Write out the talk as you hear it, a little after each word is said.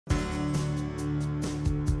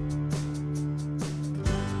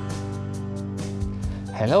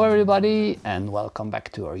Hello everybody and welcome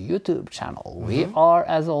back to our YouTube channel. We are,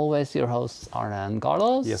 as always, your hosts Arne and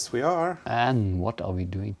Carlos. Yes, we are. And what are we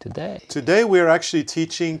doing today? Today we're actually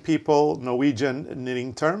teaching people Norwegian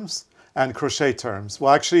knitting terms and crochet terms.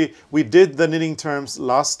 Well, actually, we did the knitting terms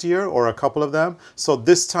last year, or a couple of them. So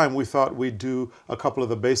this time we thought we'd do a couple of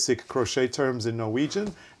the basic crochet terms in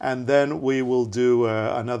Norwegian, and then we will do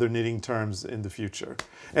another knitting terms in the future.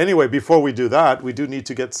 Anyway, before we do that, we do need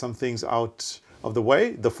to get some things out of the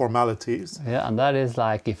way, the formalities. Yeah, and that is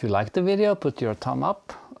like, if you like the video, put your thumb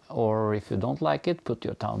up, or if you don't like it, put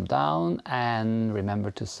your thumb down, and remember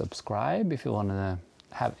to subscribe if you want to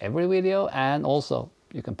have every video, and also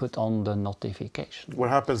you can put on the notification. What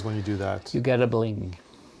happens when you do that? You get a bling.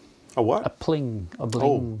 A what? A pling, a bling.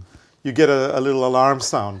 Oh, you get a little alarm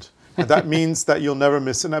sound. And that means that you'll never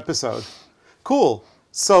miss an episode. Cool.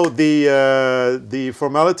 So the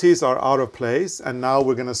formalities are out of place, and now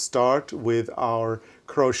we're going to start with our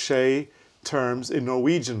crochet terms in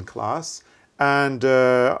Norwegian class. And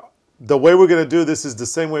the way we're going to do this is the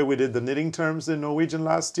same way we did the knitting terms in Norwegian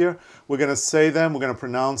last year. We're going to say them, we're going to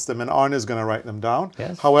pronounce them, and Arne is going to write them down.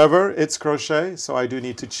 Yes. However, it's crochet, so I do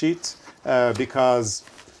need to cheat because,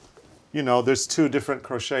 you know, there's two different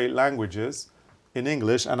crochet languages in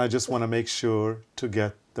English, and I just want to make sure to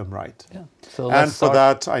get them right. Yeah. So and for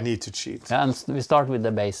that, I need to cheat. And we start with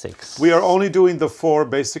the basics. We are only doing the 4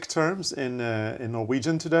 basic terms in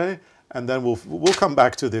Norwegian today, and then we'll come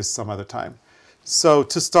back to this some other time. So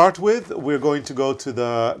to start with, we're going to go to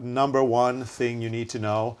the #1 thing you need to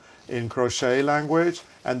know in crochet language.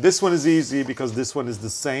 And this one is easy because this one is the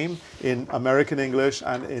same in American English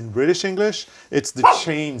and in British English. It's the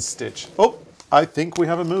chain stitch. Oh, I think we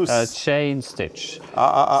have a moose. A chain stitch.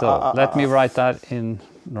 So let me write that in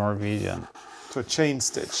Norwegian. So a chain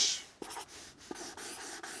stitch.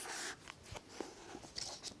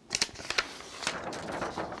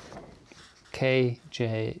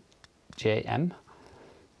 KJM.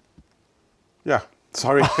 Yeah,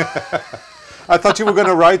 sorry. I thought you were going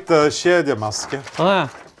to write the kedjemaske. Oh, yeah.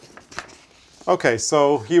 Okay,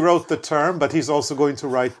 so he wrote the term, but he's also going to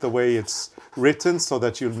write the way it's written so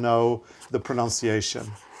that you know the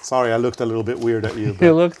pronunciation. Sorry, I looked a little bit weird at you.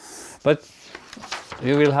 You look, but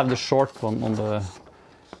you will have the short one on the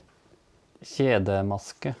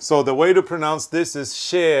kedjemaske. So the way to pronounce this is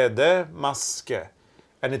kedjemaske,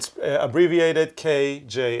 and it's abbreviated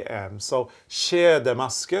KJM. So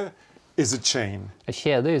kedjemaske is a chain. A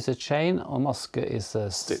kjede is a chain, and maske is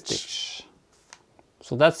a stitch.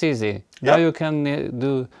 So that's easy. Now you can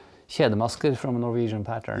do kedjemaske from a Norwegian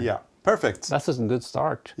pattern. Yeah, perfect. That's a good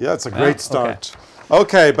start. Yeah, it's a great start.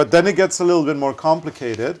 Okay, but then it gets a little bit more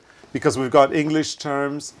complicated because we've got English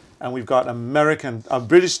terms and we've got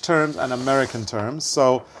British terms and American terms.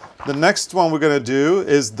 So the next one we're going to do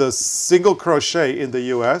is the single crochet in the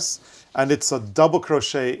US, and it's a double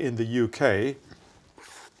crochet in the UK.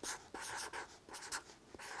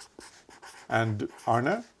 And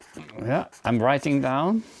Arne? Yeah, I'm writing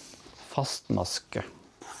down fastmaske.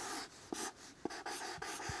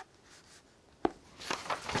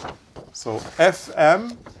 So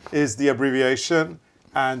FM is the abbreviation,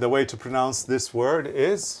 and the way to pronounce this word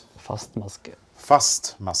is? Fastmaske.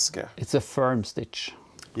 Fastmaske. It's a firm stitch.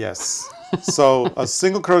 Yes. So a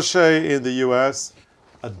single crochet in the US,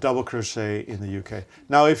 a double crochet in the UK.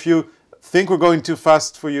 Now, if you think we're going too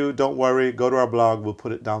fast for you, don't worry. Go to our blog. We'll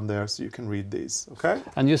put it down there so you can read these. Okay?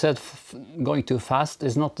 And you said going too fast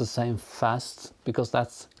is not the same fast, because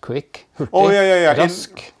that's quick. Oh, yeah.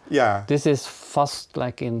 Rask. Yeah. This is fast,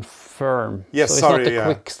 like in firm. Yes, so it's sorry. not a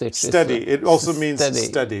quick stitch. Steady. It also means steady.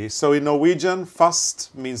 steady. So in Norwegian,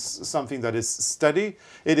 fast means something that is steady.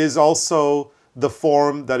 It is also the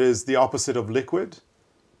form that is the opposite of liquid,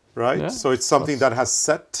 right? Yeah, so it's something that has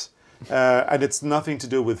set. And it's nothing to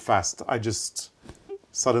do with fast. I just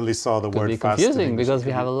suddenly saw the word fast. Could be confusing because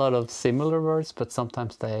we have a lot of similar words, but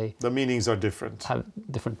sometimes the meanings are different. Have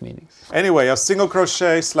different meanings. Anyway, a single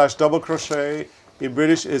crochet / double crochet in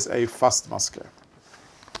British is a fastmaske.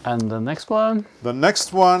 And the next one? The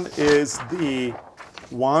next one is the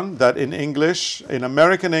one that in English, in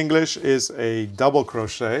American English, is a double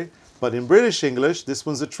crochet, but in British English, this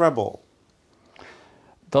one's a treble.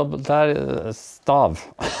 Double, that is stav.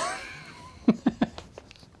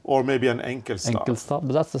 Or maybe an enkelstav. Enkelstav,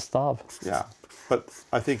 but that's a stav. Yeah, but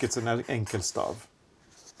I think it's an enkelstav.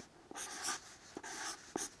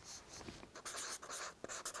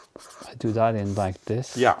 I do that in like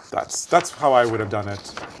this. Yeah, that's how I would have done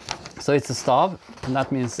it. So it's a stav, and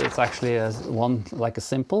that means it's actually one like a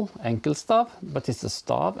simple enkelstav, but it's a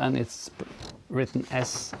stav, and it's written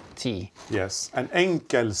ST. Yes, an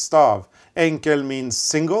enkelstav. Enkel means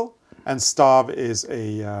single, And stav is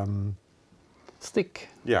a Stick.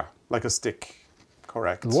 yeah, like a stick.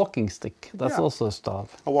 Correct. Walking stick. That's Yeah. also a stav.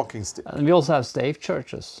 A walking stick. And we also have stave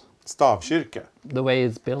churches. Stavkyrka. The way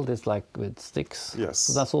it's built is like with sticks. Yes.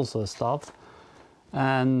 So that's also a stav.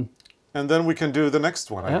 And then we can do the next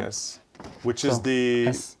one, I Yeah. guess, which so is the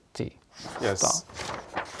ST. yes. stav.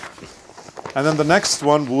 And then the next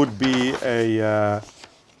one would be a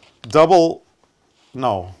double,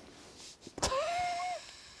 no,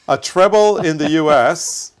 a treble in the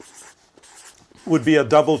US would be a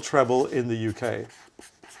double treble in the UK.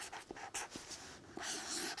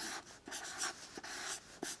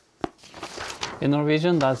 In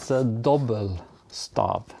Norwegian, that's a double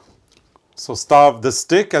stav. So stav, the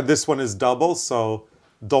stick, and this one is double, so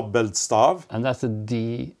dobbelt stav. And that's a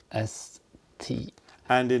DST.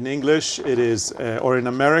 And in English, it is, or in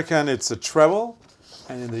American, it's a treble,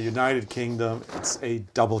 and in the United Kingdom, it's a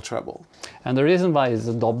double treble. And the reason why it's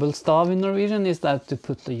a double stav in Norwegian is that to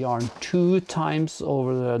put the yarn 2 times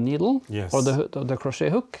over the needle, Yes. or the crochet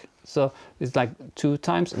hook. So it's like 2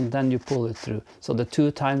 times, and then you pull it through. So the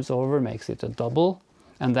 2 times over makes it a double,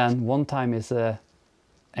 and then 1 time is a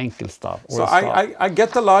enkelstav. So I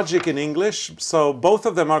get the logic in English. So both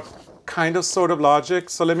of them are kind of sort of logic.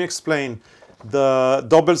 So let me explain the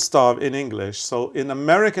dobbelstav in English. So in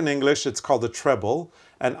American English, it's called a treble.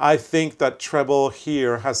 And I think that treble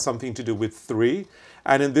here has something to do with 3.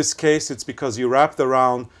 And in this case, it's because you wrap the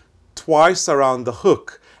round twice around the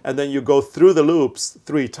hook, and then you go through the loops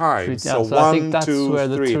 3 times. Yeah, so so 1, I think that's 2, where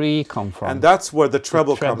 3. the 3 come from. And that's where the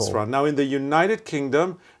treble comes treble. from. Now in the United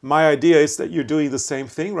Kingdom, my idea is that you're doing the same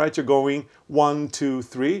thing, right? You're going 1, 2,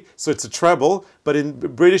 3. So it's a treble, but in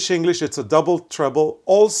British English, it's a double treble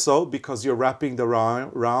also because you're wrapping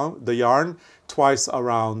the yarn twice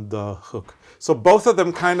around the hook. So both of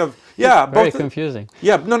them kind of, yeah. Very confusing.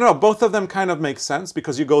 Yeah, no, both of them kind of make sense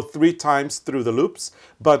because you go 3 times through the loops,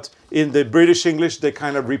 but in the British English, they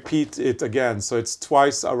kind of repeat it again. So it's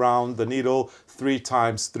twice around the needle, 3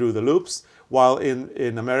 times through the loops, while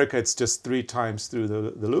in America, it's just 3 times through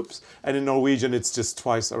the loops. And in Norwegian, it's just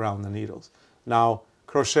twice around the needles. Now,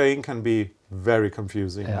 crocheting can be very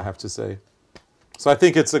confusing, I have to say. So I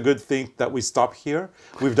think it's a good thing that we stop here.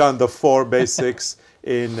 We've done the 4 basics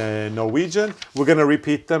in Norwegian. We're going to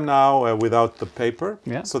repeat them now without the paper,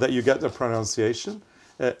 so that you get the pronunciation.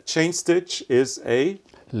 Chain stitch is a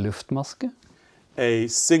Luftmaske. A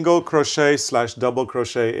single crochet / double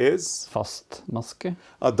crochet is Fastmaske.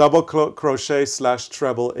 a double crochet /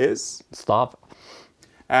 treble is Stav.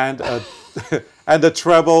 and a and a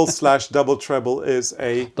treble / double treble is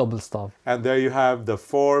a Double stav. And there you have the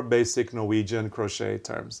 4 basic Norwegian crochet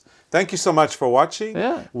terms. Thank you so much for watching.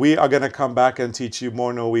 Yeah. We are going to come back and teach you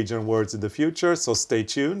more Norwegian words in the future, so stay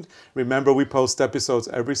tuned. Remember, we post episodes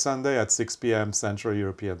every Sunday at 6 p.m. Central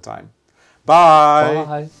European Time. Bye.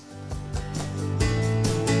 Bye.